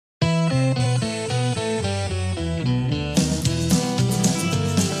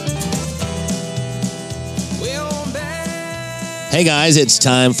Hey guys, it's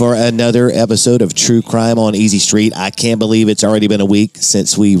time for another episode of True Crime on Easy Street. I can't believe it's already been a week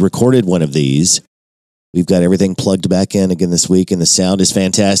since we recorded one of these. We've got everything plugged back in again this week, and the sound is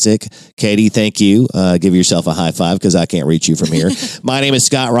fantastic. Katie, thank you. Give yourself a high five because I can't reach you from here. My name is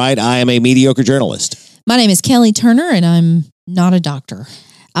Scott Wright. I am a mediocre journalist. My name is Kelly Turner, and I'm not a doctor.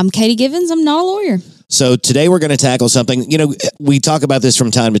 I'm Katie Givens. I'm not a lawyer. So today we're going to tackle something. You know, we talk about this from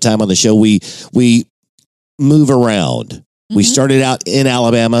time to time on the show. We move around. We started out in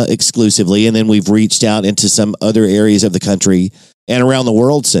Alabama exclusively, and then we've reached out into some other areas of the country and around the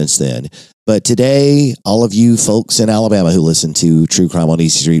world since then. But today, all of you folks in Alabama who listen to True Crime on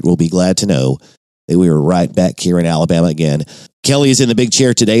Easy Street will be glad to know that we are right back here in Alabama again. Kelly is in the big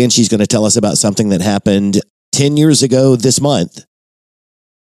chair today, and she's going to tell us about something that happened 10 years ago this month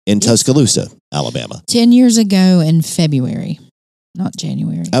in Tuscaloosa, Alabama. 10 years ago in February, not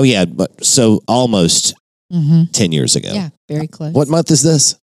January. Oh, yeah, but so almost 10 years ago. Yeah, very close. What month is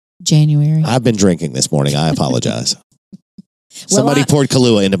this? January. I've been drinking this morning. I apologize. Somebody poured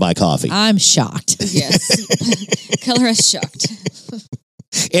Kahlua into my coffee. I'm shocked. Yes. Keller is shocked.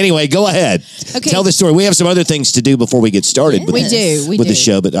 Anyway, go ahead. Okay. Tell the story. We have some other things to do before we get started with, We do. the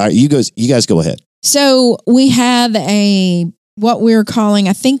show. But all right, you guys go ahead. So we have what we're calling,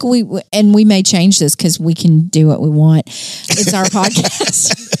 I think we may change this because we can do what we want. It's our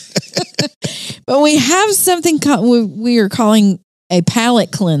podcast. But we have something we are calling a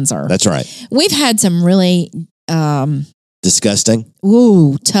palate cleanser. That's right. We've had some really disgusting,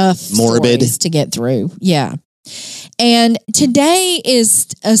 tough, morbid stories to get through. Yeah. And today is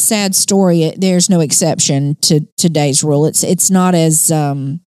a sad story. There's no exception to today's rule. It's not as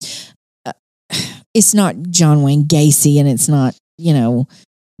it's not John Wayne Gacy, and it's not,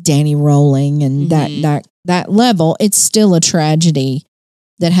 Danny Rolling and that level. It's still a tragedy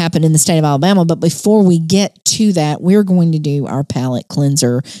that happened in the state of Alabama. But before we get to that, we're going to do our palate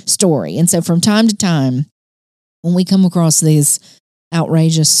cleanser story. And so from time to time, when we come across these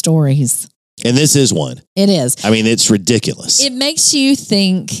outrageous stories. And this is one. It is. I mean, it's ridiculous. It makes you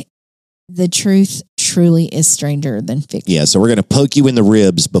think the truth truly is stranger than fiction. Yeah, so we're going to poke you in the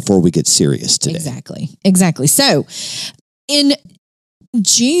ribs before we get serious today. Exactly. So in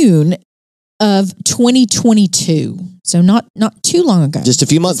June of 2022, so not too long ago. Just a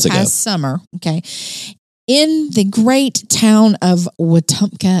few months ago. Past summer, okay. In the great town of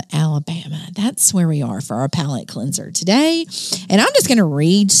Wetumpka, Alabama. That's where we are for our palate cleanser today. And I'm just going to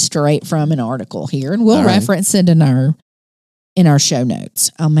read straight from an article here, and we'll reference it in our show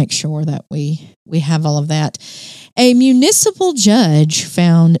notes. I'll make sure that we have all of that. A municipal judge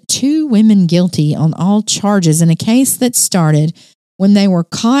found 2 women guilty on all charges in a case that started when they were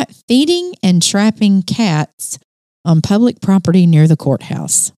caught feeding and trapping cats on public property near the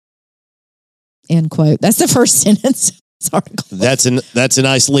courthouse. End quote. That's the first sentence of this article. That's a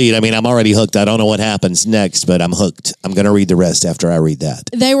nice lead. I mean, I'm already hooked. I don't know what happens next, but I'm hooked. I'm going to read the rest after I read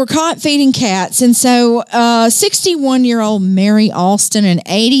that. They were caught feeding cats. And so 61-year-old Mary Alston and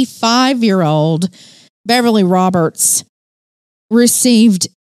 85-year-old Beverly Roberts received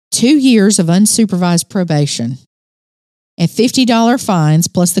 2 years of unsupervised probation and $50 fines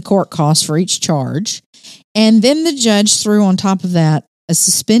plus the court costs for each charge. And then the judge threw on top of that a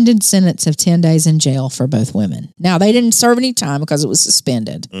suspended sentence of 10 days in jail for both women. Now, they didn't serve any time because it was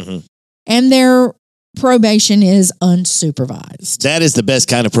suspended. And their probation is unsupervised. That is the best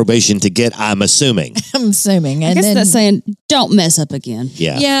kind of probation to get, I'm assuming. And I guess that's saying don't mess up again.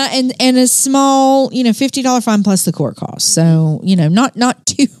 Yeah. Yeah, and a small, $50 fine plus the court costs. So, not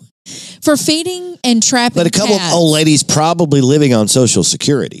too... For feeding and trapping But a couple cats, of old ladies probably living on Social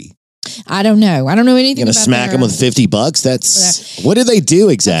Security. I don't know anything about You're going to smack them with $50? That's what do they do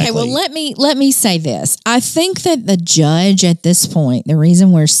exactly? Okay, well, let me say this. I think that the judge at this point, the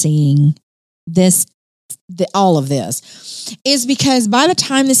reason we're seeing all of this is because by the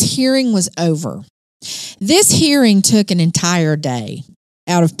time this hearing was over, this hearing took an entire day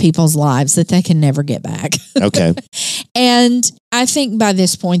out of people's lives that they can never get back. Okay. And I think by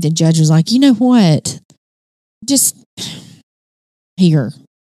this point, the judge was like, you know what? Just here.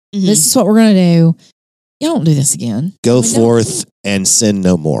 This is what we're going to do. Y'all don't do this again. Go forth and sin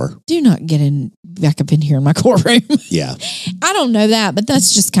no more. Do not get back up in here in my courtroom. Yeah. I don't know that, but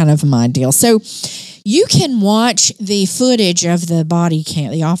that's just kind of my deal. So you can watch the footage of the body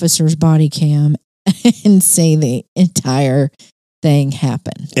cam, the officer's body cam, and see the entire thing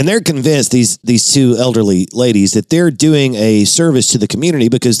happen. And they're convinced, these 2 elderly ladies, that they're doing a service to the community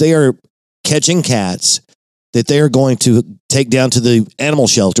because they are catching cats that they are going to take down to the animal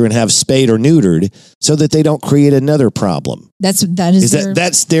shelter and have spayed or neutered so that they don't create another problem. That's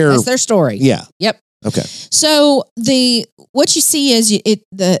their story. Yeah. Yep. Okay. So what you see is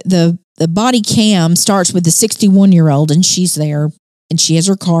the body cam starts with the 61-year-old, and she's there, and she has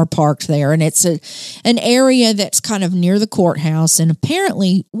her car parked there, and it's an area that's kind of near the courthouse. And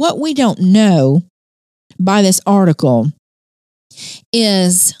apparently, what we don't know by this article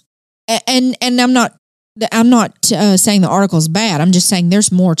is, and I'm not saying the article's bad. I'm just saying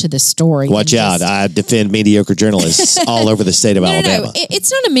there's more to this story. Watch out. I defend mediocre journalists all over the state of Alabama. No.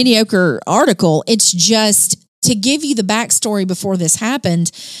 It's not a mediocre article. It's just to give you the backstory before this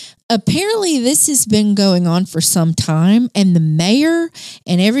happened. Apparently, this has been going on for some time, and the mayor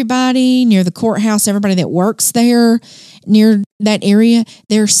and everybody near the courthouse, everybody that works there near that area,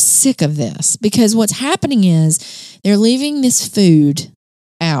 they're sick of this, because what's happening is they're leaving this food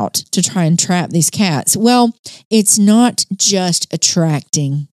out to try and trap these cats. Well, it's not just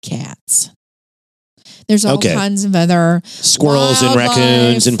attracting cats. There's all kinds of other squirrels and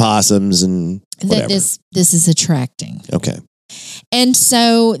raccoons and possums and whatever. That this is attracting. Okay. And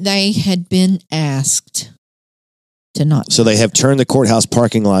so they had been asked to not. So they have turned the courthouse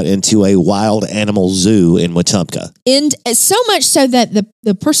parking lot into a wild animal zoo in Wetumpka. And so much so that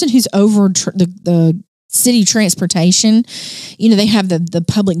the person who's over the city transportation, they have the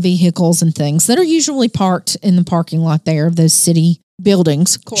public vehicles and things that are usually parked in the parking lot there of those city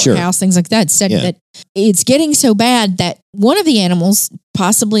buildings, courthouse, things like that. Said that it's getting so bad that one of the animals,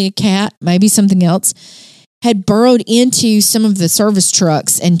 possibly a cat, maybe something else, had burrowed into some of the service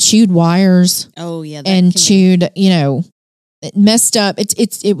trucks and chewed wires. Oh yeah, and chewed. It messed up.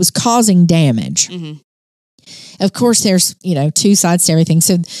 It was causing damage. Mm-hmm. Of course, there's two sides to everything.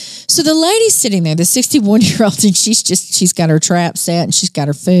 So the lady's sitting there, the 61-year-old, and she's got her trap set and she's got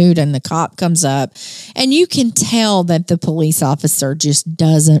her food, and the cop comes up, and you can tell that the police officer just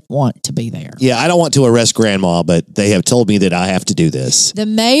doesn't want to be there. Yeah, I don't want to arrest grandma, but they have told me that I have to do this. The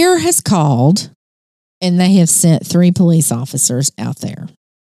mayor has called, and they have sent 3 police officers out there.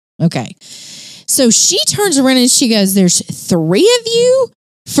 Okay. So she turns around and she goes, "There's 3 of you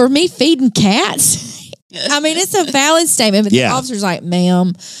for me feeding cats?" I mean, it's a valid statement, but the officer's like,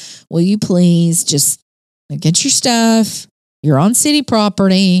 "Ma'am, will you please just get your stuff? You're on city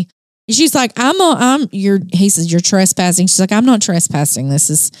property." And she's like, he says, "You're trespassing." She's like, "I'm not trespassing. This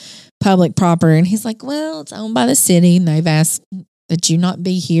is public property." And he's like, "Well, it's owned by the city, and they've asked that you not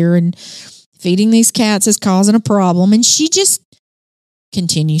be here, and feeding these cats is causing a problem." And she just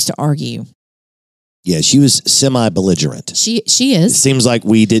continues to argue. Yeah, she was semi-belligerent. She is. It seems like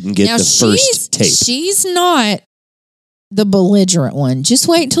we didn't get the first tape. She's not the belligerent one. Just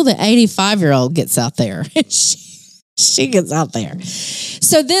wait until the 85-year-old gets out there. she gets out there.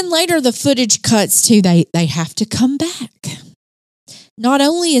 So then later the footage cuts to they have to come back. Not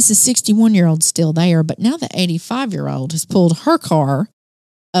only is the 61-year-old still there, but now the 85-year-old has pulled her car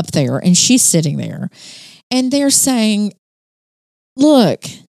up there, and she's sitting there. And they're saying, "Look,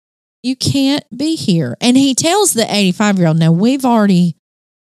 you can't be here." And he tells the 85-year-old, "Now you've already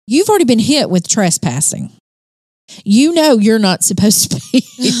been hit with trespassing. You're not supposed to be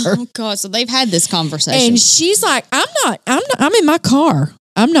here." Oh God! So they've had this conversation, and she's like, "I'm not. I'm in my car.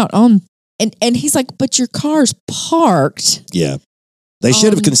 I'm not on." And he's like, "But your car's parked." Yeah, they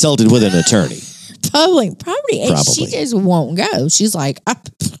should have consulted with an attorney. Public property, and she just won't go. She's like,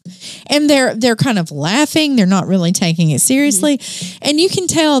 and they're kind of laughing. They're not really taking it seriously, and you can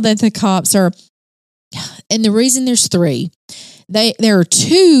tell that the cops are. And the reason there's 3, there are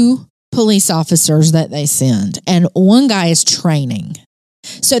 2 police officers that they send, and one guy is training,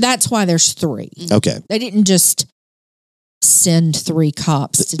 so that's why there's 3. Okay, they didn't just send 3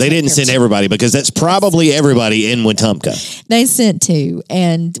 cops. They didn't send everybody, because that's probably everybody in Wetumpka. They sent 2,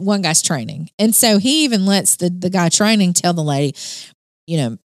 and one guy's training. And so he even lets the guy training tell the lady,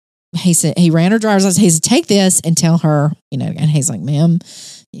 he said, he ran her driver's license. He said, "Take this and tell her," and he's like, "Ma'am,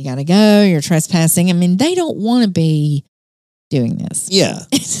 you got to go. You're trespassing." I mean, they don't want to be doing this. Yeah.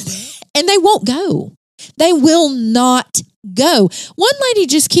 And they won't go. They will not go. One lady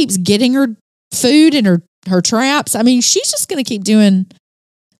just keeps getting her food and her traps. I mean, she's just going to keep doing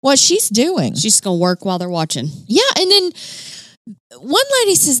what she's doing. She's just going to work while they're watching. Yeah. And then one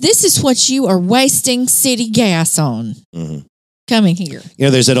lady says, "This is what you are wasting city gas on." Mm-hmm. Coming here.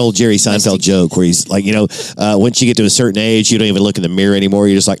 There's that old Jerry Seinfeld joke where he's like, once you get to a certain age, you don't even look in the mirror anymore.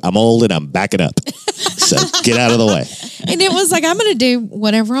 You're just like, "I'm old and I'm backing up." So get out of the way. And it was like, I'm going to do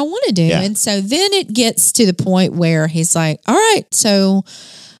whatever I want to do. Yeah. And so then it gets to the point where he's like, "All right, so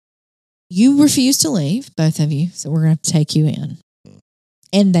you refuse to leave, both of you. So we're going to take you in."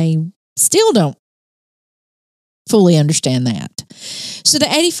 And they still don't fully understand that. So the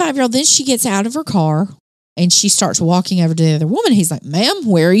 85-year-old, then she gets out of her car and she starts walking over to the other woman. He's like, "Ma'am,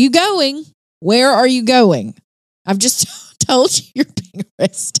 where are you going?" Where are you going? I've just told you you're being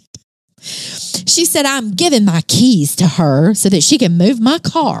arrested. She said, I'm giving my keys to her so that she can move my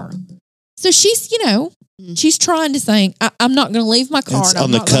car. So she's, she's trying to say, I'm not going to leave my car. It's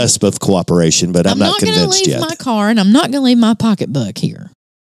on the cusp of cooperation, but I'm not convinced going to leave yet. my car, and I'm not going to leave my pocketbook here.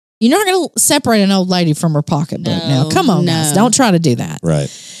 You're not going to separate an old lady from her pocketbook now. Come on, guys. Don't try to do that. Right.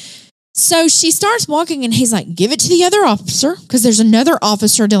 So she starts walking, and he's like, give it to the other officer, because there's another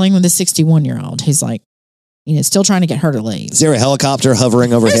officer dealing with a 61-year-old. He's like, still trying to get her to leave. Is there a helicopter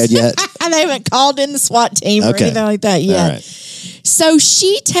hovering overhead yet? They haven't called in the SWAT team or anything like that yet. All right. So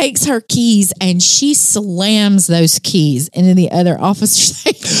she takes her keys and she slams those keys into the other officer's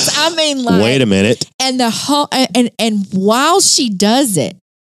face. I mean, like, wait a minute. And the whole and while she does it,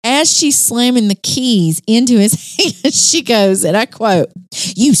 as she's slamming the keys into his hand, she goes, and I quote,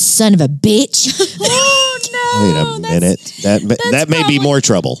 "You son of a bitch." Oh no! Wait a minute. That may be more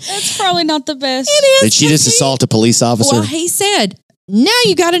trouble. That's probably not the best. It is. Did she just assault a police officer? Well, he said, now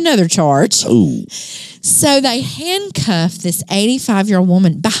you got another charge. Ooh. So they handcuff this 85-year-old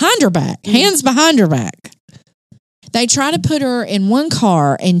woman behind her back, hands behind her back. They try to put her in one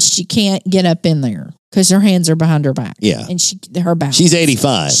car, and she can't get up in there because her hands are behind her back. Yeah. And her back. She's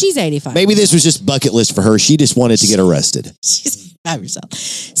 85. She's 85. Maybe this was just bucket list for her. She just wanted to get arrested. She's 85 herself.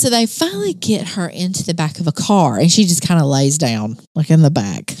 So they finally get her into the back of a car, and she just kind of lays down, like in the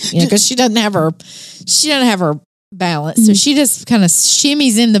back, because she doesn't have her balance. So she just kind of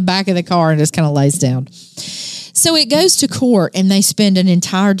shimmies in the back of the car and just kind of lays down. So it goes to court, and they spend an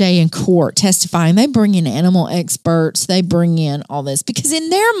entire day in court testifying. They bring in animal experts. They bring in all this because in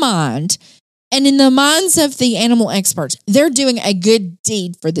their mind and in the minds of the animal experts, they're doing a good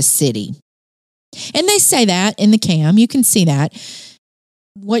deed for the city. And they say that in the cam. You can see that.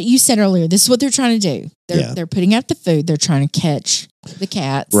 What you said earlier, this is what they're trying to do. They're putting out the food. They're trying to catch the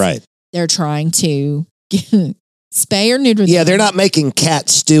cats. Right. They're trying to spay or neuter them. Yeah, they're not making cat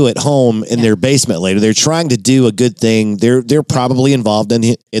stew at home in their basement later. They're trying to do a good thing. They're probably involved in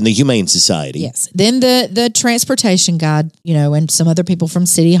the Humane Society. Yes. Then the transportation guide, and some other people from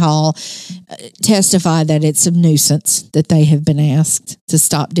City Hall testify that it's a nuisance that they have been asked to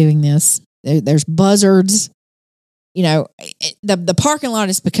stop doing this. There's buzzards. The parking lot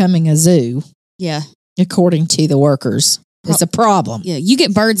is becoming a zoo. Yeah. According to the workers. It's a problem. Yeah, you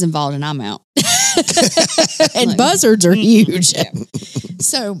get birds involved and I'm out. And buzzards are huge.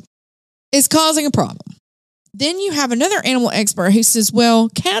 So it's causing a problem. Then you have another animal expert who says, well,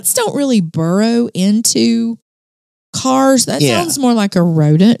 cats don't really burrow into cars. That sounds more like a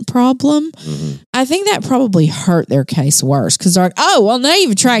rodent problem. Mm-hmm. I think that probably hurt their case worse because they're like, oh, well, now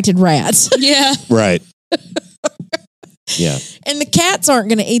you've attracted rats. Yeah. Right. Yeah. And the cats aren't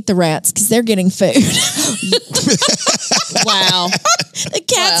going to eat the rats because they're getting food. Wow. The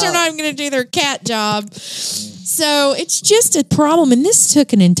cats are not even going to do their cat job. So it's just a problem. And this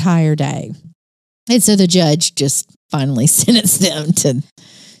took an entire day. And so the judge just finally sentenced them to.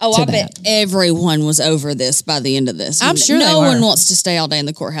 Oh, I bet everyone was over this by the end of this. I'm sure no one wants to stay all day in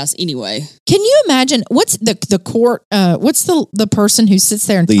the courthouse anyway. Can you imagine what's the court? What's the person who sits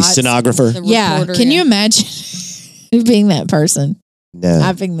there and the stenographer? The reporter, Can you imagine being that person? No,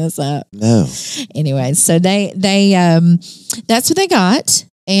 typing this up. No. Anyway, so they that's what they got,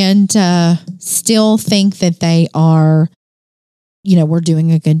 and still think that they are, we're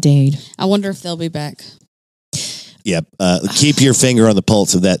doing a good deed. I wonder if they'll be back. Yep. Keep your finger on the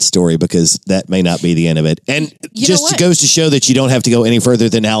pulse of that story because that may not be the end of it. And just goes to show that you don't have to go any further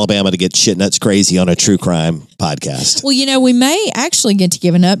than Alabama to get shit nuts crazy on a true crime podcast. Well, we may actually get to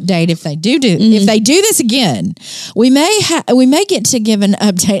give an update if they do if they do this again. We may get to give an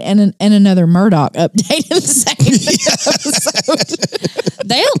update and another Murdoch update in the same episode.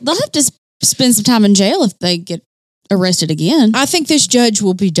 They'll have to spend some time in jail if they get arrested again. I think this judge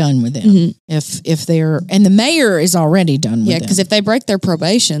will be done with them if they're, and the mayor is already done with them. Yeah, because if they break their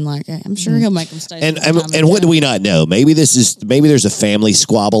probation, I'm sure he'll make them stay. And what do we not know? Maybe there's a family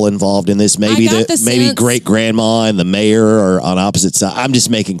squabble involved in this. Maybe great grandma and the mayor are on opposite sides. I'm just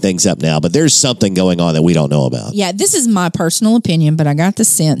making things up now, but there's something going on that we don't know about. Yeah, this is my personal opinion, but I got the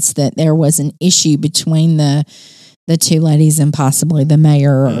sense that there was an issue between the two ladies and possibly the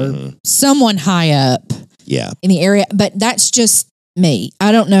mayor or someone high up. Yeah. In the area, but that's just me.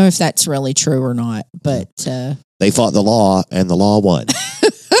 I don't know if that's really true or not, but they fought the law and the law won.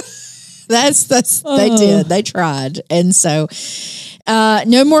 They did. They tried. And so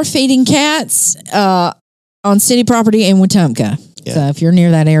no more feeding cats on city property in Wetumpka. Yeah. So if you're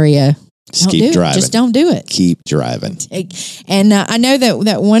near that area, just keep driving. Just don't do it. Keep driving. And I know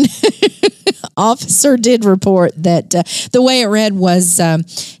that one officer did report that the way it read was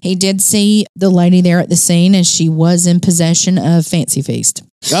he did see the lady there at the scene, and she was in possession of Fancy Feast.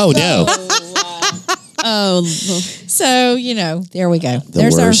 Oh, no. Oh, So, there we go. The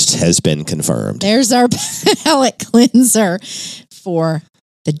worst has been confirmed. There's our palate cleanser for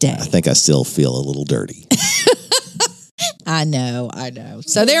the day. I think I still feel a little dirty. I know.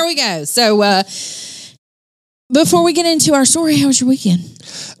 So there we go. So before we get into our story, how was your weekend?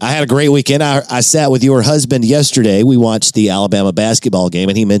 I had a great weekend. I sat with your husband yesterday. We watched the Alabama basketball game,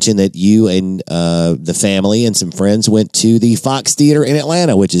 and he mentioned that you and the family and some friends went to the Fox Theater in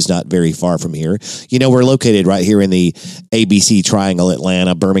Atlanta, which is not very far from here. We're located right here in the ABC Triangle,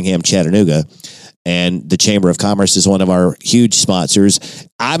 Atlanta, Birmingham, Chattanooga. And the Chamber of Commerce is one of our huge sponsors.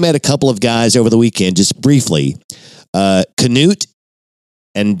 I met a couple of guys over the weekend, just briefly. Canute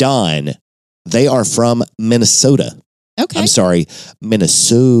and Don, they are from Minnesota. Okay. I'm sorry,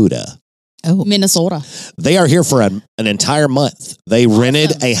 Minnesota. Oh, Minnesota. They are here for an entire month. They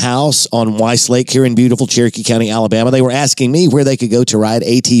rented a house on Weiss Lake here in beautiful Cherokee County, Alabama. They were asking me where they could go to ride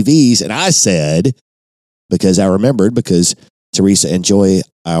ATVs. And I said, because Teresa and Joy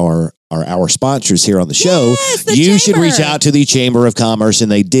are our sponsors here on the show, Yes, the you should Chamber. reach out to the Chamber of Commerce, and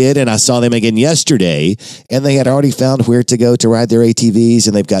they did, and I saw them again yesterday, and they had already found where to go to ride their ATVs,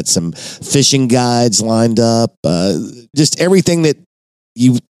 and they've got some fishing guides lined up, just everything that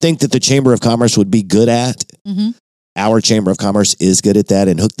you think that the Chamber of Commerce would be good at. Mm-hmm. Our Chamber of Commerce is good at that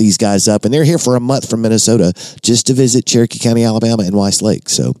and hooked these guys up, and they're here for a month from Minnesota just to visit Cherokee County, Alabama, and Weiss Lake,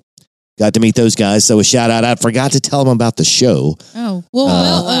 so got to meet those guys. So a shout out. I forgot to tell them about the show. Oh,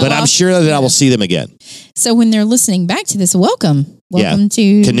 well, but I'm sure that I will see them again. So when they're listening back to this, welcome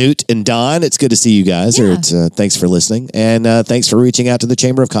to Canute and Don. It's good to see you guys. Yeah. Thanks for listening. And thanks for reaching out to the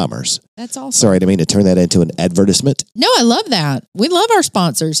Chamber of Commerce. That's awesome. Sorry, I didn't mean to turn that into an advertisement. No, I love that. We love our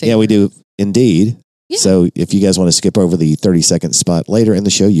sponsors here. Yeah, we do indeed. Yeah. So if you guys want to skip over the 30-second spot later in the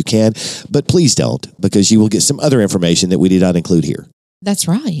show, you can. But please don't, because you will get some other information that we did not include here. That's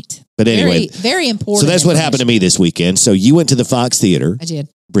right. But anyway, very important. so that's what happened to me this weekend. So you went to the Fox Theater. I did.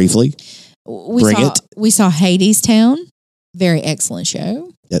 Briefly. We saw Hades Town. Very excellent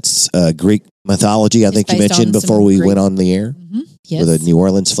show. That's Greek mythology, I think you based mentioned on before some we Greek- went on the air Yes. with a New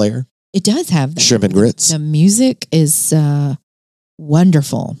Orleans flair. It does have that. Shrimp and grits. The music is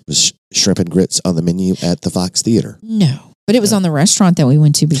wonderful. Was shrimp and grits on the menu at the Fox Theater. No. But it was on the restaurant that we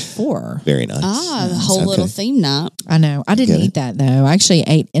went to before. Very nice. the whole little theme night. I know. I didn't Get it. eat that though. I actually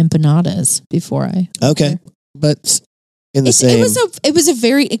ate empanadas before I. Okay. But in the It same. was a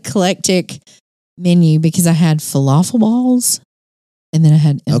very eclectic menu because I had falafel balls and then I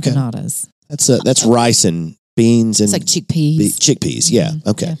had Okay. empanadas. That's rice and beans and It's like chickpeas. chickpeas. Yeah. Mhm.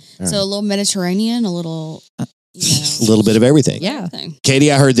 Okay. Yeah. All So right. a little Mediterranean, a little, A little bit of everything. Yeah. everything.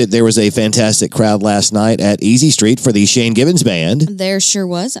 Katie, I heard that there was a fantastic crowd last night at Easy Street for the Shane Gibbons Band. There sure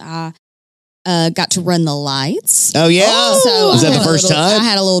was. I got to run the lights. Oh, yeah. So Was I that the had a first little- time? I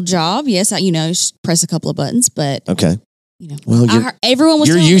had a little job. Yes, I just press a couple of buttons, but Okay. Well, I heard, everyone was.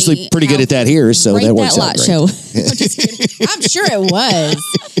 you're telling usually me pretty good how at that here, so great that works out light great. show. I'm sure it was.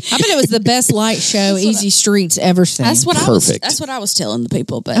 I bet it was the best light show Easy Streets ever seen. That's what Perfect. That's what I was telling the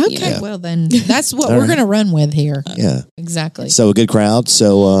people. But Okay, Yeah. well then that's what All we're right. going to run with here. Yeah. Exactly. So a good crowd.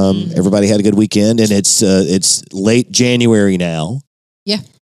 So everybody had a good weekend, and it's late January now. Yeah.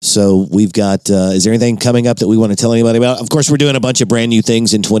 So we've got. Is there anything coming up that we want to tell anybody about? Of course, we're doing a bunch of brand new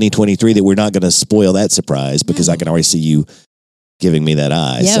things in 2023 that we're not going to spoil that surprise because I can already see you giving me that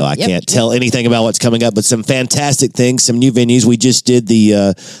eye. Yep, So I yep, can't tell anything about what's coming up, but some fantastic things, some new venues. We just did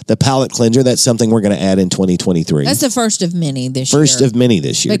the palate cleanser. That's something we're going to add in 2023. That's the first of many this year. First of many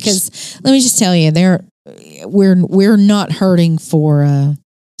this year. Because let me just tell you, we're not hurting for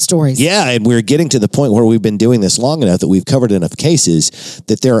stories. Yeah, and we're getting to the point where we've been doing this long enough that we've covered enough cases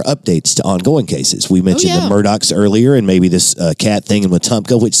that there are updates to ongoing cases. We mentioned yeah. the Murdochs earlier and maybe this cat thing in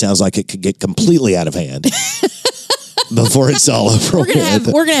Wetumpka, which sounds like it could get completely out of hand before it's all over. We're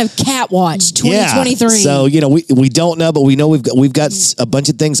gonna have Cat Watch 2023. Yeah. So we don't know, but we know we've got a bunch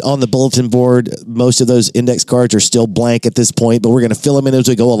of things on the bulletin board. Most of those index cards are still blank at this point, but we're going to fill them in as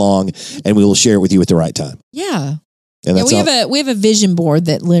we go along, and we will share it with you at the right time. Yeah. And Yeah, that's we have a vision board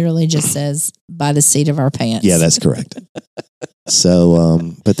that literally just says by the seat of our pants. Yeah, that's correct.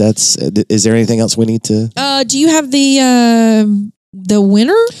 So, but is there anything else we need to? Do you have the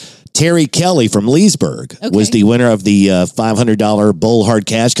winner? Terry Kelly from Leesburg was the winner of the $500 Bull Hard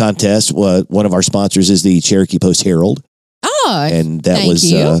Cash contest. One of our sponsors is the Cherokee Post Herald. Oh, And that thank was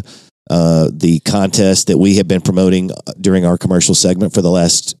you. the contest that we have been promoting during our commercial segment for the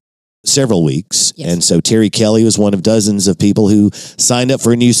last several weeks. Yes. And so Terry Kelly was one of dozens of people who signed up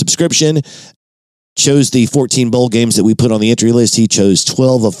for a new subscription. chose the 14 bowl games that we put on the entry list. He chose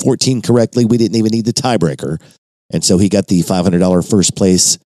 12 of 14 correctly. We didn't even need the tiebreaker. And so he got the $500 first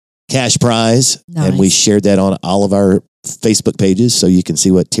place cash prize. Nice. And we shared that on all of our Facebook pages so you can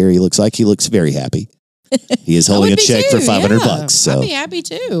see what Terry looks like. He looks very happy. He is holding a check for $500. So I'd be happy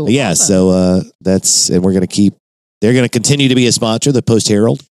too. yeah, Awesome. so and we're going to keep, they're going to continue to be a sponsor, the Post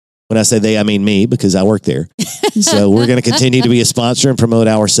Herald. When I say they, I mean me because I work there. So we're going to continue to be a sponsor and promote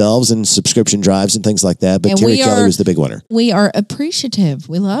ourselves and subscription drives and things like that. But And Terry we Kelly are- was the big winner. We are appreciative.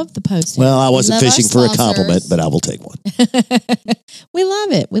 We love the Post. Well, I wasn't love our fishing for a compliment, sponsors. but I will take one. We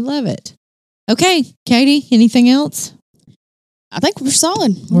love it. We love it. Okay, Katie, anything else? I think we're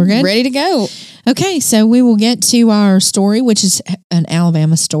solid. We're good? Ready to go. Okay, so we will get to our story, which is an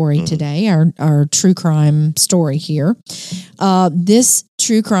Alabama story today, our true crime story here. This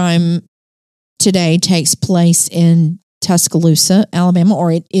true crime today takes place in Tuscaloosa, Alabama,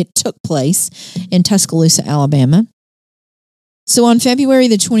 or it took place in Tuscaloosa, Alabama. So on February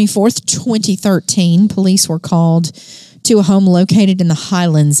the 24th, 2013, police were called to a home located in the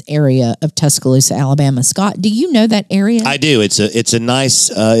Highlands area of Tuscaloosa, Alabama. Scott, do you know that area? I do. It's a nice,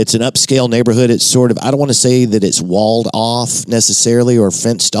 it's an upscale neighborhood. It's sort of, I don't want to say that it's walled off necessarily or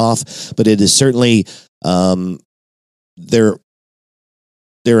fenced off, but it is certainly,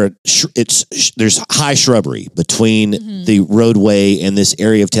 there's high shrubbery between the roadway and this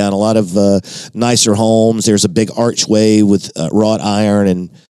area of town. A lot of nicer homes. There's a big archway with wrought iron and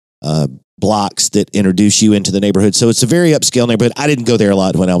blocks that introduce you into the neighborhood. So it's a very upscale neighborhood. I didn't go there a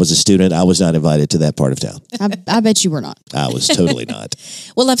lot when I was a student. I was not invited to that part of town. I bet you were not. I was totally not.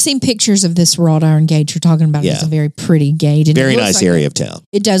 Well, I've seen pictures of this wrought iron gate you're talking about. Yeah. It's a very pretty gate. And Very it looks nice like area of town.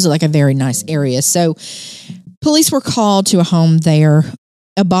 It does look like a very nice area. So police were called to a home there.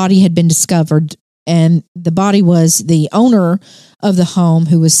 A body had been discovered, and the body was the owner of the home,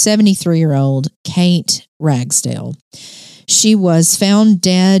 who was 73-year-old Kate Ragsdale. She was found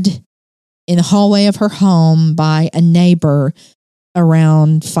dead in the hallway of her home by a neighbor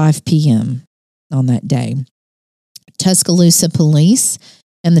around 5 p.m. on that day. Tuscaloosa police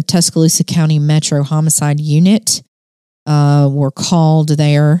and the Tuscaloosa County Metro Homicide Unit were called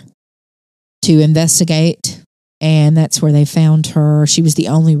there to investigate, and that's where they found her. She was the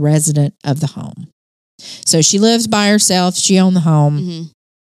only resident of the home. So she lives by herself. She owned the home. Mm-hmm.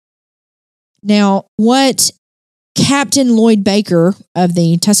 Now, what Captain Lloyd Baker of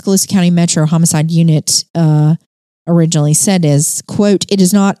the Tuscaloosa County Metro Homicide Unit originally said is, quote, "It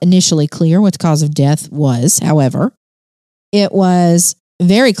is not initially clear what the cause of death was. However, it was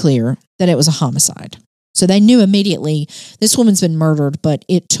very clear that it was a homicide." So they knew immediately this woman's been murdered, but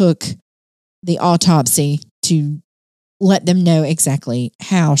it took the autopsy to let them know exactly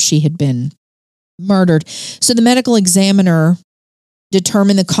how she had been murdered. So the medical examiner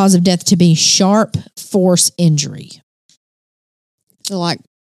determined the cause of death to be sharp force injury. So, like,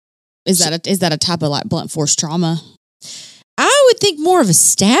 is that a type of like blunt force trauma? I would think more of a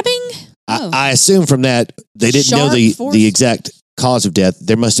stabbing. I assume from that, they didn't know Sharp force? the exact cause of death.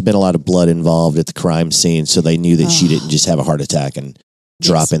 There must have been a lot of blood involved at the crime scene, so they knew that she didn't just have a heart attack and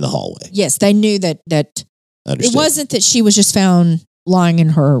drop in the hallway. Yes, they knew that it Understood. wasn't that she was just found lying in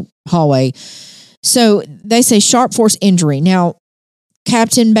her hallway. So they say sharp force injury. Now,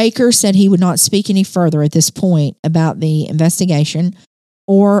 Captain Baker said he would not speak any further at this point about the investigation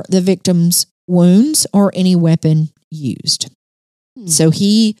or the victim's wounds or any weapon used. So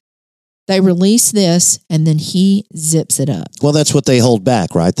they release this and then he zips it up. Well, that's what they hold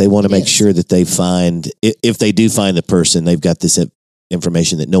back, right? They want to make Yes. sure that they find, if they do find the person, they've got this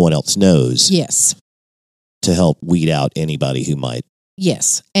information that no one else knows Yes. to help weed out anybody who might.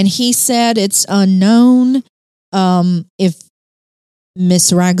 Yes. And he said it's unknown if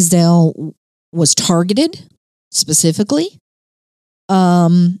Miss Ragsdale was targeted specifically.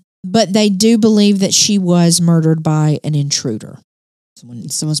 But they do believe that she was murdered by an intruder.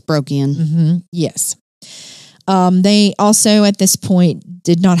 Someone's broke in. Mm-hmm. Yes. They also, at this point,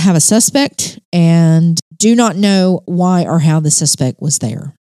 did not have a suspect and do not know why or how the suspect was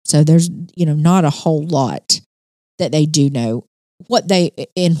there. So there's, not a whole lot that they do know what they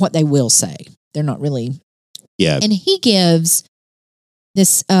will say. They're not really. Yeah. And he gives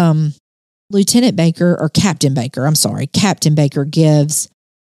this Lieutenant Baker or Captain Baker, Captain Baker gives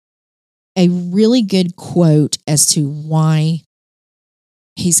a really good quote as to why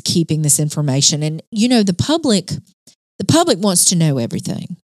he's keeping this information. And, the public wants to know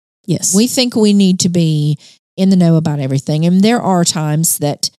everything. Yes. We think we need to be in the know about everything. And there are times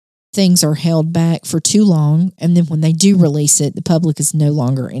that things are held back for too long. And then when they do release it, the public is no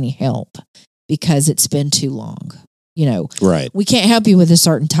longer any help because it's been too long. Right. We can't help you with a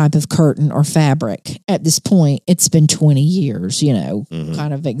certain type of curtain or fabric at this point. It's been 20 years,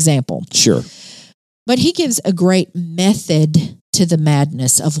 kind of example. Sure. But he gives a great method to the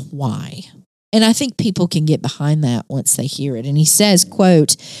madness of why. And I think people can get behind that once they hear it. And he says,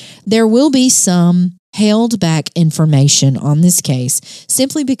 quote, "There will be some held back information on this case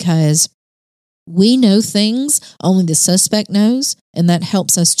simply because we know things only the suspect knows, and that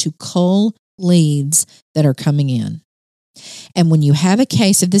helps us to cull leads that are coming in. And when you have a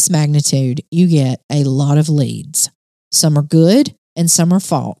case of this magnitude, you get a lot of leads. Some are good and some are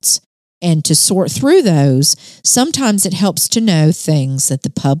false. And to sort through those, sometimes it helps to know things that the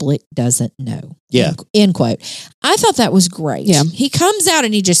public doesn't know." Yeah. End quote. I thought that was great. Yeah. He comes out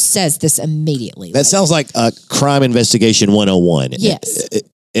and he just says this immediately. That sounds like a crime investigation 101. Yes.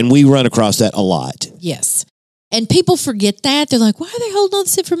 And we run across that a lot. Yes. And people forget that. They're like, why are they holding on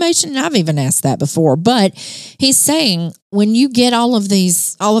this information? And I've even asked that before. But he's saying when you get all of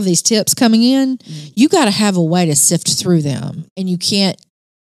these tips coming in, you got to have a way to sift through them. And you can't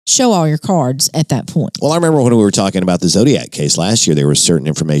show all your cards at that point. Well, I remember when we were talking about the Zodiac case last year, there was certain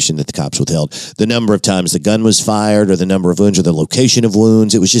information that the cops withheld. The number of times the gun was fired or the number of wounds or the location of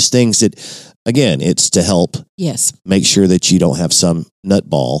wounds. It was just things that, again, it's to help Yes. make sure that you don't have some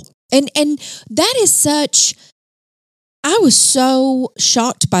nutball. And that is such... I was so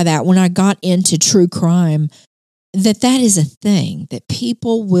shocked by that when I got into true crime, that is a thing, that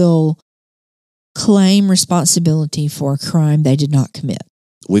people will claim responsibility for a crime they did not commit.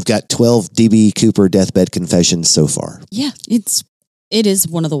 We've got 12 D.B. Cooper deathbed confessions so far. Yeah. It is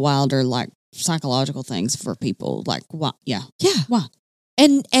one of the wilder, like, psychological things for people. Like, why? Yeah. Yeah. Why?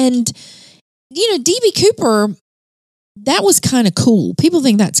 And D.B. Cooper, that was kind of cool. People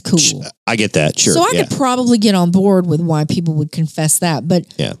think that's cool. I get that. Sure. So I could probably get on board with why people would confess that. But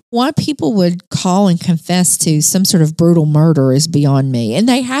why people would call and confess to some sort of brutal murder is beyond me. And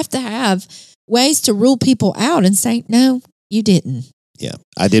they have to have ways to rule people out and say, no, you didn't. Yeah.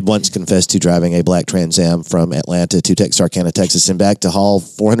 I did once confess to driving a black Trans Am from Atlanta to Texarkana, Texas, and back to haul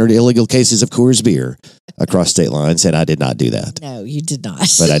 400 illegal cases of Coors beer across state lines, and I did not do that. No, you did not.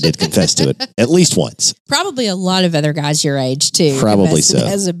 But I did confess to it at least once. Probably a lot of other guys your age, too. Probably so.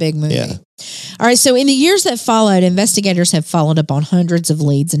 As a big movie. Yeah. All right, so in the years that followed, investigators have followed up on hundreds of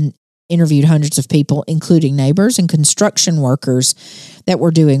leads and interviewed hundreds of people, including neighbors and construction workers that were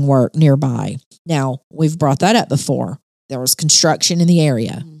doing work nearby. Now, we've brought that up before. There was construction in the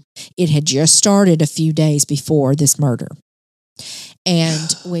area. It had just started a few days before this murder.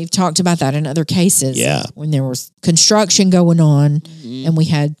 And we've talked about that in other cases. Yeah. When there was construction going on and we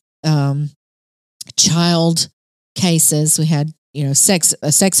had child cases, we had, sex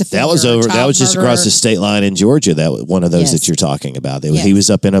offender. That was over. That was just across the state line in Georgia. That was one of those that you're talking about. He was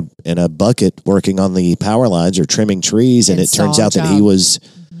up in a bucket working on the power lines or trimming trees, and it turns out that he was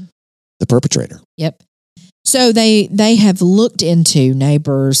the perpetrator. Yep. So they have looked into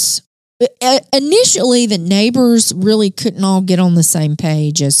neighbors. Initially, the neighbors really couldn't all get on the same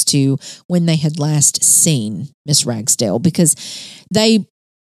page as to when they had last seen Miss Ragsdale, because they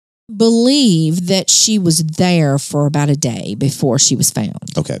believe that she was there for about a day before she was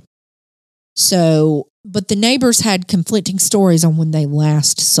found. Okay. So, but the neighbors had conflicting stories on when they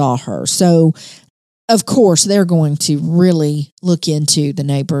last saw her. So, of course, they're going to really look into the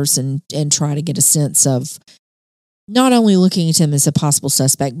neighbors and try to get a sense of not only looking at him as a possible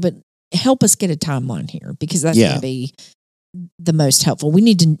suspect, but help us get a timeline here, because that's going to be the most helpful. We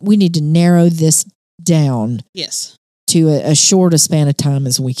need to narrow this down. Yes. To a short a span of time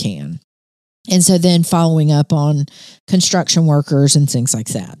as we can. And so then following up on construction workers and things like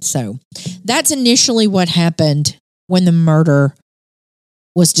that. So that's initially what happened when the murder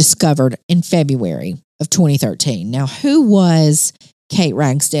was discovered in February of 2013. Now, who was Kate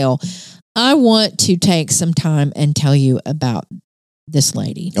Ragsdale? I want to take some time and tell you about this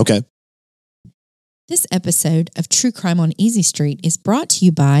lady. Okay. This episode of True Crime on Easy Street is brought to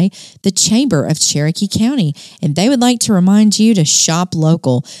you by the Chamber of Cherokee County, and they would like to remind you to shop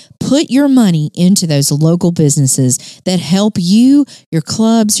local. Put your money into those local businesses that help you, your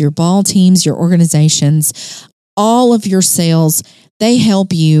clubs, your ball teams, your organizations, all of your sales. They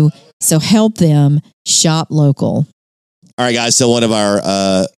help you, so help them. Shop local. All right, guys. So one of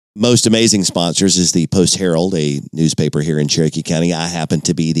our most amazing sponsors is the Post-Herald, a newspaper here in Cherokee County. I happen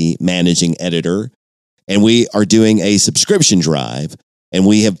to be the managing editor. And we are doing a subscription drive, and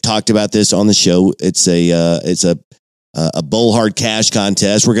we have talked about this on the show. It's a Bullhard cash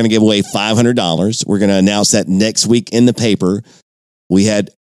contest. We're going to give away $500. We're going to announce that next week in the paper. We had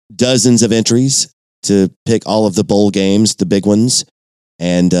dozens of entries to pick all of the bowl games, the big ones,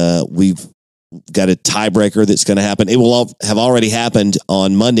 and we've got a tiebreaker that's going to happen. It will have already happened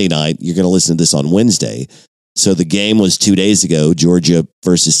on Monday night. You're going to listen to this on Wednesday. So the game was 2 days ago, Georgia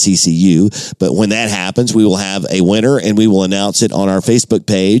versus CCU. But when that happens, we will have a winner and we will announce it on our Facebook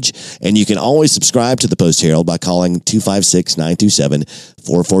page. And you can always subscribe to the Post-Herald by calling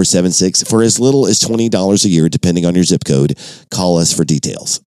 256-927-4476 for as little as $20 a year, depending on your zip code. Call us for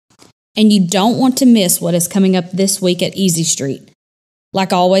details. And you don't want to miss what is coming up this week at Easy Street.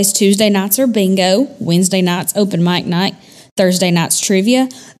 Like always, Tuesday nights are bingo, Wednesday nights open mic night, Thursday nights trivia.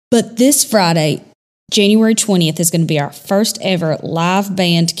 But this Friday, January 20th, is going to be our first ever live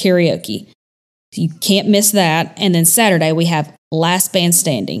band karaoke. You can't miss that. And then Saturday, we have Last Band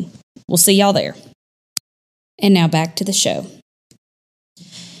Standing. We'll see y'all there. And now back to the show.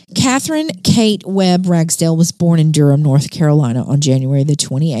 Catherine Kate Webb Ragsdale was born in Durham, North Carolina on January the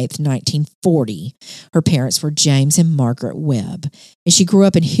 28th, 1940. Her parents were James and Margaret Webb. And she grew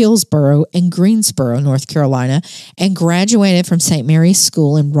up in Hillsborough and Greensboro, North Carolina, and graduated from St. Mary's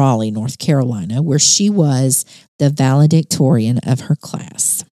School in Raleigh, North Carolina, where she was the valedictorian of her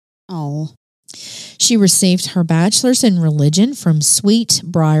class. Oh. She received her bachelor's in religion from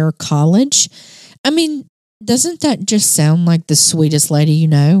Sweetbriar College. I mean, doesn't that just sound like the sweetest lady you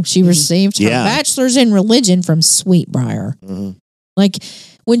know? She received her bachelor's in religion from Sweetbriar. Mm-hmm. Like,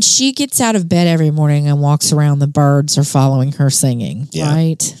 when she gets out of bed every morning and walks around, the birds are following her singing,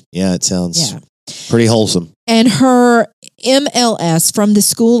 right? Yeah, it sounds pretty wholesome. And her MLS from the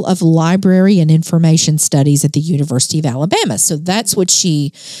School of Library and Information Studies at the University of Alabama. So that's what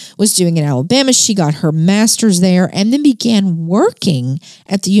she was doing in Alabama. She got her master's there and then began working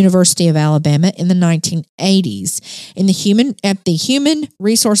at the University of Alabama in the 1980s at the Human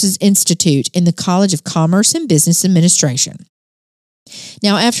Resources Institute in the College of Commerce and Business Administration.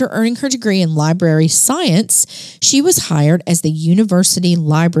 Now, after earning her degree in library science, she was hired as the university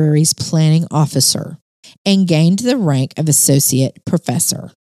library's planning officer and gained the rank of associate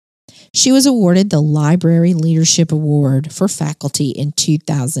professor. She was awarded the Library Leadership Award for faculty in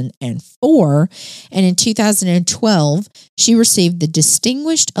 2004, and in 2012, she received the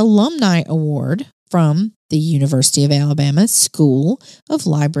Distinguished Alumni Award from the University of Alabama School of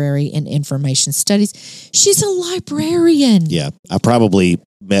Library and Information Studies. She's a librarian. Yeah, I probably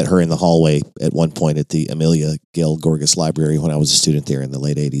met her in the hallway at one point at the Amelia Gail Gorgas Library when I was a student there in the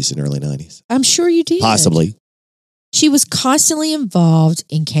late 80s and early 90s. I'm sure you did. Possibly. She was constantly involved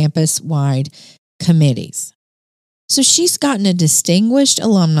in campus-wide committees. So she's gotten a Distinguished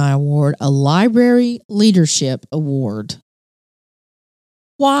Alumni Award, a Library Leadership Award.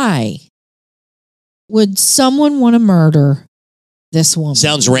 Why would someone want to murder this woman?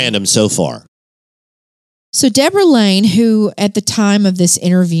 Sounds random so far. So Deborah Lane, who at the time of this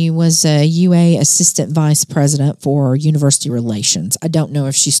interview was a UA Assistant Vice President for University Relations. I don't know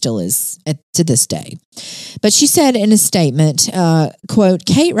if she still is to this day. But she said in a statement, quote,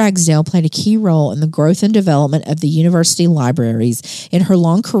 Kate Ragsdale played a key role in the growth and development of the university libraries in her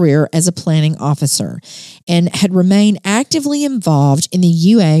long career as a planning officer and had remained actively involved in the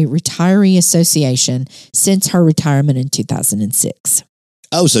UA Retiree Association since her retirement in 2006.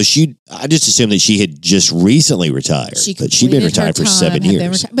 Oh, so I just assumed that she had just recently retired. But she'd been retired for 7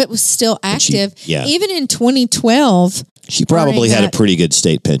 years. But was still active. Yeah. Even in 2012. She probably had a pretty good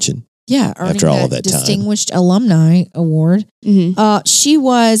state pension. Yeah, after all of that time. Distinguished Alumni Award. Mm-hmm. She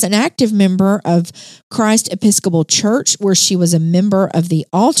was an active member of Christ Episcopal Church, where she was a member of the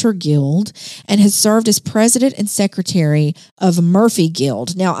Altar Guild and has served as president and secretary of Murphy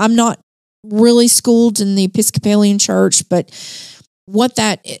Guild. Now, I'm not really schooled in the Episcopalian Church, but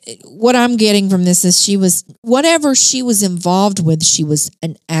what I'm getting from this is whatever she was involved with, she was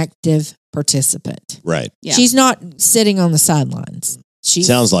an active participant. Right. Yeah. She's not sitting on the sidelines.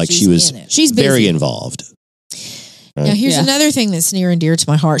 Sounds like she was very involved. Right. Now, here's another thing that's near and dear to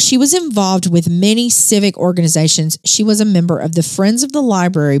my heart. She was involved with many civic organizations. She was a member of the Friends of the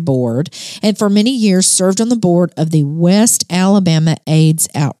Library Board and for many years served on the board of the West Alabama AIDS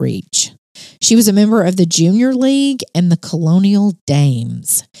Outreach. She was a member of the Junior League and the Colonial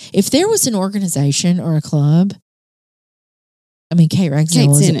Dames. If there was an organization or a club, I mean, Kate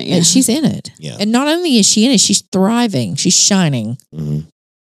Ragsdale is in it. Yeah. She's in it. Yeah. And not only is she in it, she's thriving. She's shining. Mm-hmm.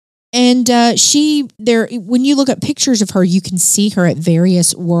 And when you look at pictures of her, you can see her at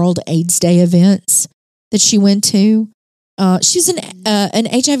various World AIDS Day events that she went to. She's an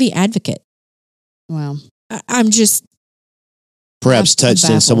HIV advocate. Wow. I'm just... Perhaps touched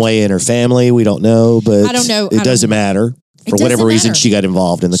in some way in her family. We don't know, but I don't know. It doesn't matter. For whatever reason, she got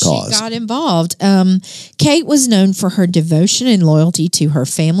involved in the cause. She got involved. Kate was known for her devotion and loyalty to her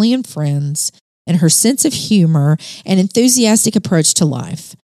family and friends and her sense of humor and enthusiastic approach to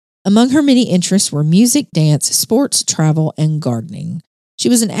life. Among her many interests were music, dance, sports, travel, and gardening. She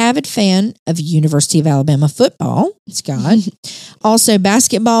was an avid fan of University of Alabama football, Scott, also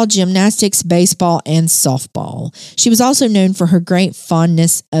basketball, gymnastics, baseball, and softball. She was also known for her great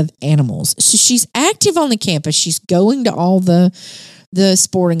fondness of animals. So she's active on the campus. She's going to all the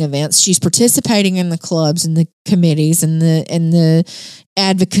sporting events. She's participating in the clubs and the committees and the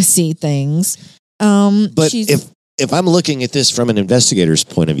advocacy things. But if I'm looking at this from an investigator's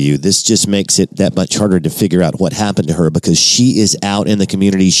point of view, this just makes it that much harder to figure out what happened to her because she is out in the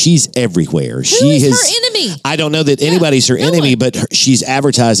community. She's everywhere. Who she is has, her enemy? I don't know that anybody's her enemy, but she's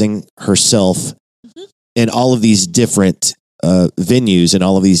advertising herself in all of these different venues and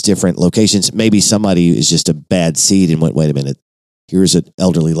all of these different locations. Maybe somebody is just a bad seed and went, wait a minute, here's an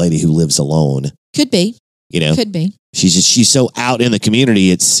elderly lady who lives alone. Could be. Could be. She's so out in the community.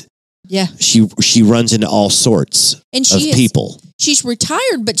 It's, yeah. She runs into all sorts of people. She's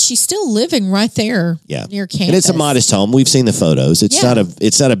retired, but she's still living right there near campus. And it's a modest home. We've seen the photos. It's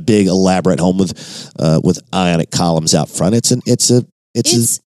not a big elaborate home with ionic columns out front. It's a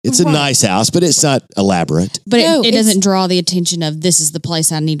nice house, but it's not elaborate. But it doesn't draw the attention of this is the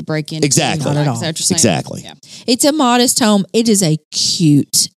place I need to break in. Exactly. Not at all. Exactly. Yeah. It's a modest home. It is a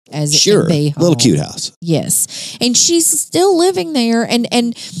cute as it can be home. Little cute house. Yes. And she's still living there. And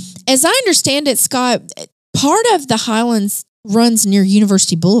as I understand it, Scott, part of the Highlands runs near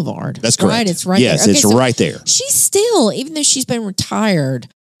University Boulevard. That's correct. Right? It's right there. Yes, it's right there. She's still, even though she's been retired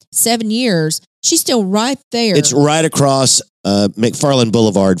 7 years, she's still right there. It's right across McFarland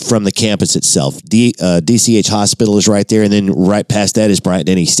Boulevard from the campus itself. DCH Hospital is right there, and then right past that is Bryant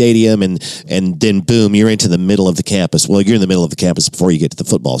Denny Stadium, and then boom, you're into the middle of the campus. Well, you're in the middle of the campus before you get to the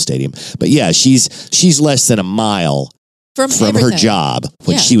football stadium. But yeah, she's less than a mile from her job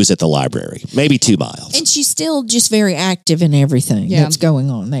when she was at the library, maybe 2 miles. And she's still just very active in everything that's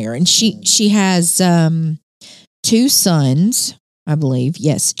going on there. And she has 2 sons, I believe.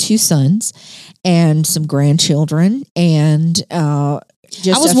 Yes, 2 sons and some grandchildren and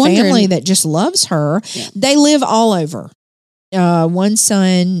just a family that just loves her. Yeah. They live all over. One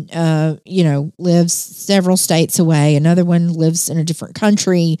son, lives several states away. Another one lives in a different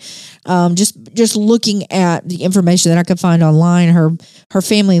country. Just looking at the information that I could find online, her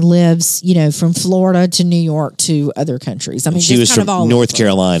family lives, from Florida to New York to other countries. I mean, she was from North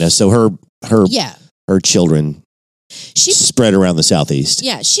Carolina, so her children spread around the Southeast.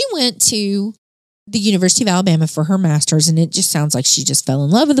 Yeah, she went to the University of Alabama for her master's, and it just sounds like she just fell in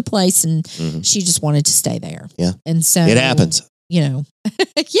love with the place, and she just wanted to stay there. Yeah, and so it happens. Yeah,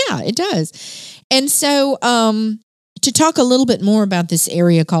 it does. And so, to talk a little bit more about this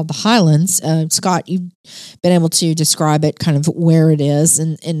area called the Highlands, Scott, you've been able to describe it, kind of where it is,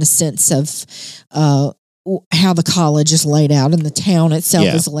 in the sense of how the college is laid out and the town itself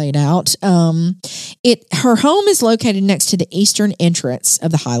is laid out. Her home is located next to the eastern entrance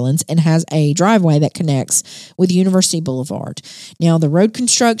of the Highlands and has a driveway that connects with University Boulevard. Now, the road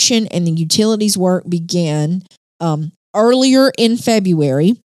construction and the utilities work began earlier in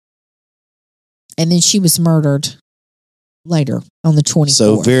February, and then she was murdered later on the 24th.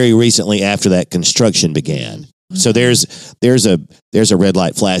 So very recently after that construction began. So there's a red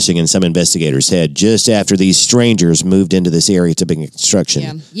light flashing in some investigators' head just after these strangers moved into this area to begin construction.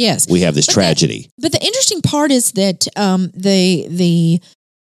 Yeah. Yes, we have this tragedy. But the interesting part is that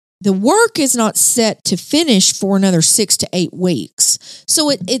the work is not set to finish for another 6 to 8 weeks. So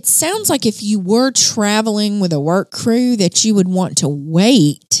it sounds like if you were traveling with a work crew that you would want to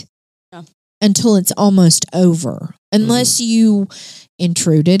wait until it's almost over, unless you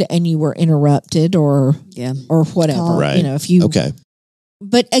intruded and you were interrupted or whatever. Right. If you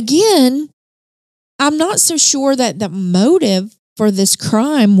But again, I'm not so sure that the motive for this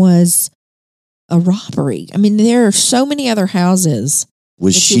crime was a robbery. I mean, there are so many other houses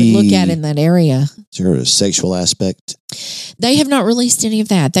you would look at in that area. Is there a sexual aspect? They have not released any of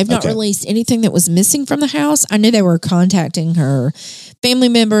that. They've not released anything that was missing from the house. I knew they were contacting her family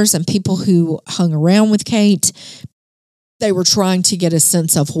members and people who hung around with Kate. They were trying to get a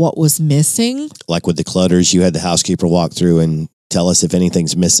sense of what was missing. Like with the clutters, you had the housekeeper walk through and tell us if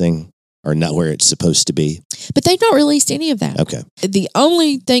anything's missing or not where it's supposed to be. But they've not released any of that. Okay. The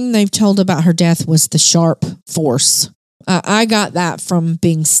only thing they've told about her death was the sharp force. I got that from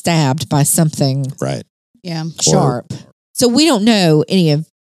being stabbed by something sharp. So we don't know any of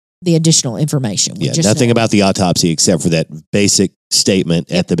the additional information. We just nothing know about the autopsy except for that basic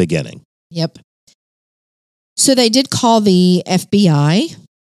statement at the beginning. Yep. So they did call the FBI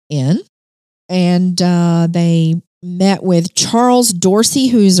in, and they met with Charles Dorsey,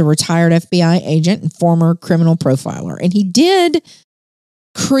 who's a retired FBI agent and former criminal profiler. And he did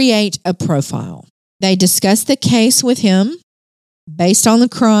create a profile. They discuss the case with him based on the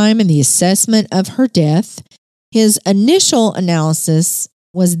crime and the assessment of her death. His initial analysis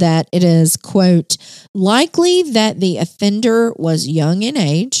was that it is, quote, likely that the offender was young in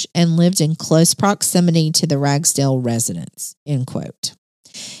age and lived in close proximity to the Ragsdale residence, end quote.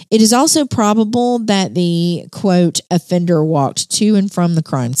 It is also probable that the, quote, offender walked to and from the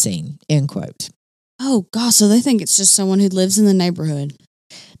crime scene, end quote. Oh, gosh. So they think it's just someone who lives in the neighborhood.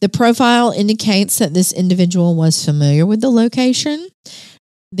 The profile indicates that this individual was familiar with the location.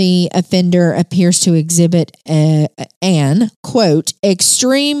 The offender appears to exhibit an, quote,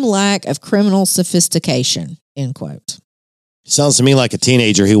 extreme lack of criminal sophistication, end quote. Sounds to me like a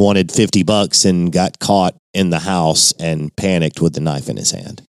teenager who wanted $50 and got caught in the house and panicked with the knife in his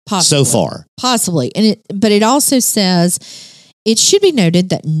hand. Possibly. So far. Possibly. But it also says it should be noted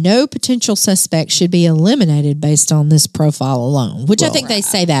that no potential suspect should be eliminated based on this profile alone, which I think they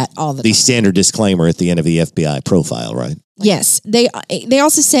say that all the time. The standard disclaimer at the end of the FBI profile, right? Yes. They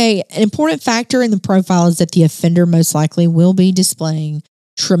also say an important factor in the profile is that the offender most likely will be displaying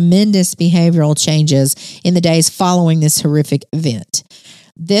tremendous behavioral changes in the days following this horrific event.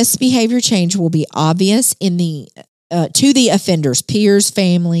 This behavior change will be obvious in the to the offender's peers,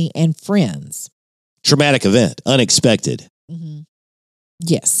 family, and friends. Traumatic event, unexpected. Mm-hmm.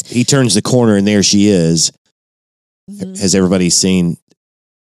 Yes. He turns the corner and there she is. Mm-hmm. Has everybody seen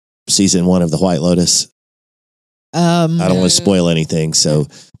season 1 of The White Lotus? I don't want to spoil anything. So,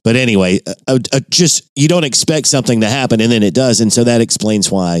 but anyway, just you don't expect something to happen and then it does. And so that explains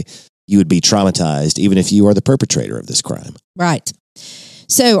why you would be traumatized, even if you are the perpetrator of this crime. Right.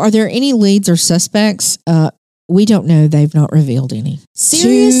 So are there any leads or suspects? We don't know. They've not revealed any.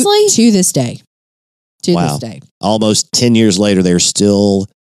 Seriously? To this day. Wow. This day. Almost 10 years later, they're still,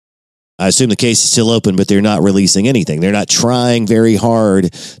 I assume the case is still open, but they're not releasing anything. They're not trying very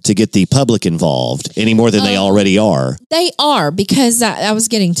hard to get the public involved any more than they already are. They are, because I was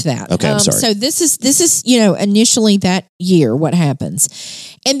getting to that. Okay, I'm sorry. So this is initially that year what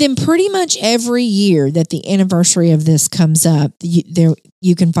happens. And then pretty much every year that the anniversary of this comes up,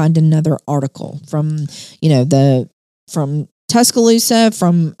 you can find another article from Tuscaloosa,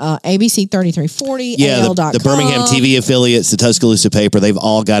 from ABC 3340, AL.com. The Birmingham TV affiliates, the Tuscaloosa paper, they've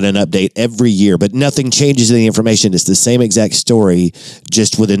all got an update every year, but nothing changes in the information. It's the same exact story,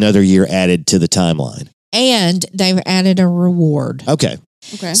 just with another year added to the timeline. And they've added a reward. Okay.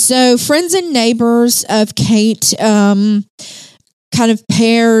 So friends and neighbors of Kate kind of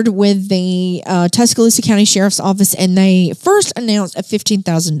paired with the Tuscaloosa County Sheriff's Office, and they first announced a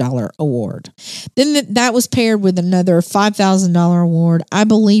 $15,000 award. Then that was paired with another $5,000 award. I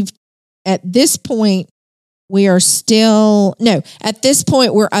believe at this point we're up to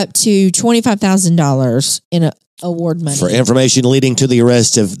 $25,000 in award money For information leading to the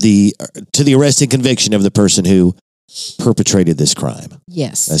arrest and conviction of the person who perpetrated this crime.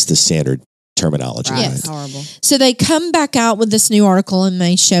 Yes. That's the standard terminology. Right. Yes. Horrible. So they come back out with this new article and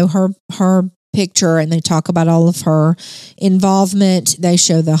they show her picture and they talk about all of her involvement. They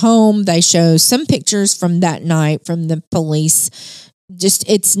show the home. They show some pictures from that night from the police. Just,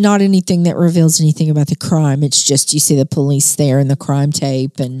 it's not anything that reveals anything about the crime. It's just you see the police there and the crime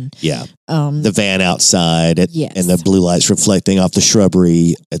tape and the van outside and the blue lights reflecting off the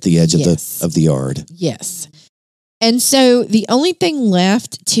shrubbery at the edge of the yard. Yes. And so the only thing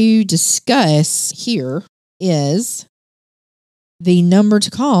left to discuss here is the number to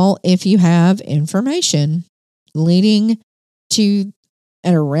call if you have information leading to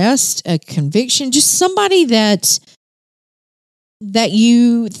an arrest, a conviction, just somebody that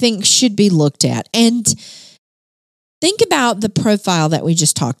you think should be looked at. And think about the profile that we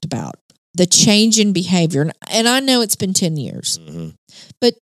just talked about, the change in behavior. And I know it's been 10 years,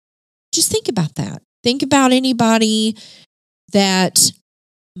 but just think about that. Think about anybody that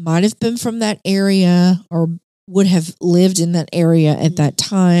might have been from that area or would have lived in that area at that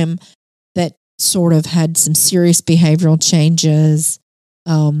time that sort of had some serious behavioral changes.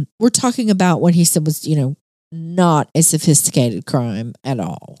 We're talking about what he said was, not a sophisticated crime at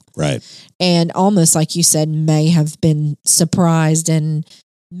all. Right. And almost like you said, may have been surprised and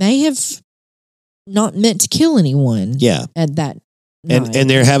may have not meant to kill anyone. Yeah. At that. And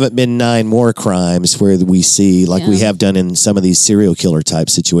there haven't been 9 more crimes where we see, like we have done in some of these serial killer type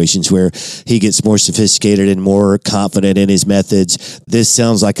situations where he gets more sophisticated and more confident in his methods. This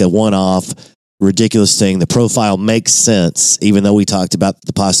sounds like a one-off ridiculous thing. The profile makes sense, even though we talked about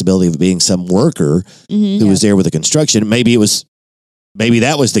the possibility of it being some worker who was there with the construction. Maybe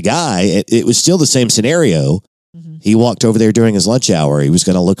that was the guy. It was still the same scenario. He walked over there during his lunch hour. He was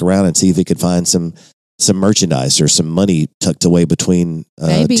going to look around and see if he could find some some merchandise or some money tucked away between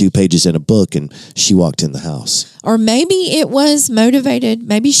Maybe. 2 pages in a book, and she walked in the house. Or maybe it was motivated.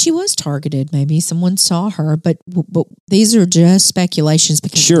 Maybe she was targeted. Maybe someone saw her. But these are just speculations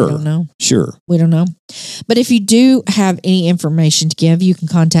because Sure. we don't know. Sure. We don't know. But if you do have any information to give, you can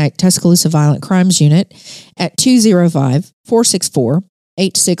contact Tuscaloosa Violent Crimes Unit at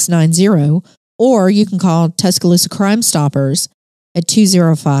 205-464-8690, or you can call Tuscaloosa Crime Stoppers at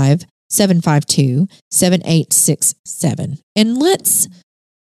 205-752-7867. And this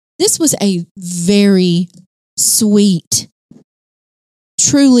was a very sweet,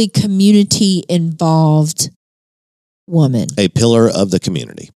 truly community involved woman. A pillar of the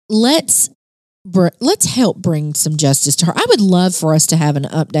community. Let's help bring some justice to her. I would love for us to have an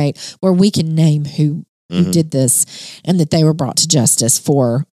update where we can name who did this and that they were brought to justice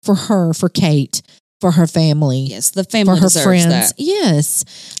for her, for Kate, for her family. Yes, the family for her deserves friends. that. Yes.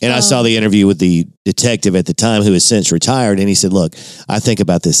 And I saw the interview with the detective at the time who has since retired, and he said, "Look, I think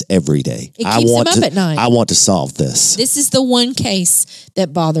about this every day. It keeps him up at night. I want to solve this." This is the one case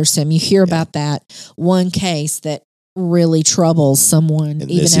that bothers him. You hear about that one case that really troubles someone And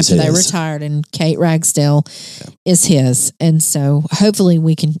even this is after they his. retired, and Kate Ragsdale is his. And so hopefully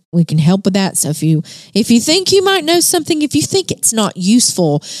we can help with that. So if you think you might know something, if you think it's not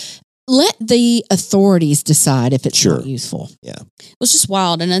useful, let the authorities decide if it's Sure. not useful. It was just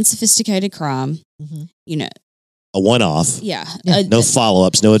wild, an unsophisticated crime. Mhm. You know, A one-off. yeah. Yeah. No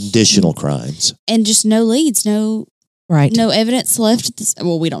follow-ups, no additional crimes. And just no leads, no Right. evidence left.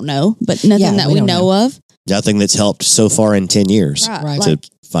 Well, we don't know, but nothing Yeah, that we we don't know of. Nothing that's helped so far in 10 years Right. Right. to Like,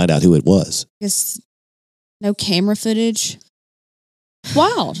 find out who it was. just no camera footage.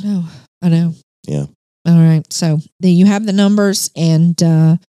 Wild. No, I know. Yeah. All right. So you have the numbers, and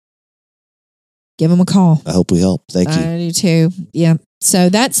give them a call. I hope we help. Thank you. I do too. Yeah. So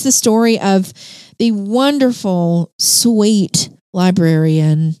that's the story of the wonderful, sweet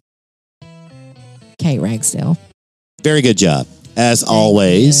librarian, Kate Ragsdale. Very good job, as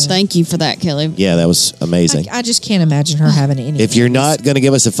always. Thank you for that, Kelly. Yeah, that was amazing. I just can't imagine her having any. If you're not going to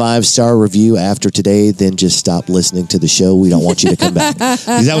give us a 5-star review after today, then just stop listening to the show. We don't want you to come back.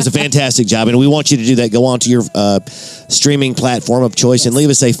 'Cause that was a fantastic job, and we want you to do that. Go on to your streaming platform of choice and leave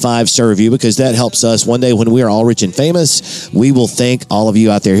us a 5-star review, because that helps us. One day when we are all rich and famous, we will thank all of you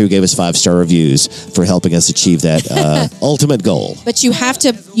out there who gave us 5-star reviews for helping us achieve that ultimate goal. But you have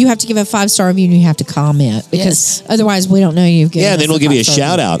to give a 5-star review, and you have to comment, because otherwise we don't know you've given. Yeah, us then we'll give you a 5-star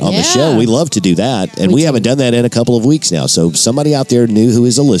shout review. out on the Yeah. show. We love to do that. And we haven't done that in a couple of weeks now. So somebody out there new who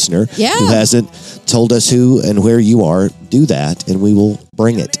is a listener who hasn't told us who and where you are, do that, and we will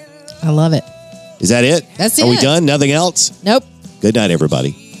bring it. I love it. Is that it? That's Are we it. done? Nothing else? Nope. Good night,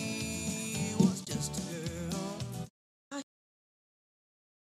 everybody.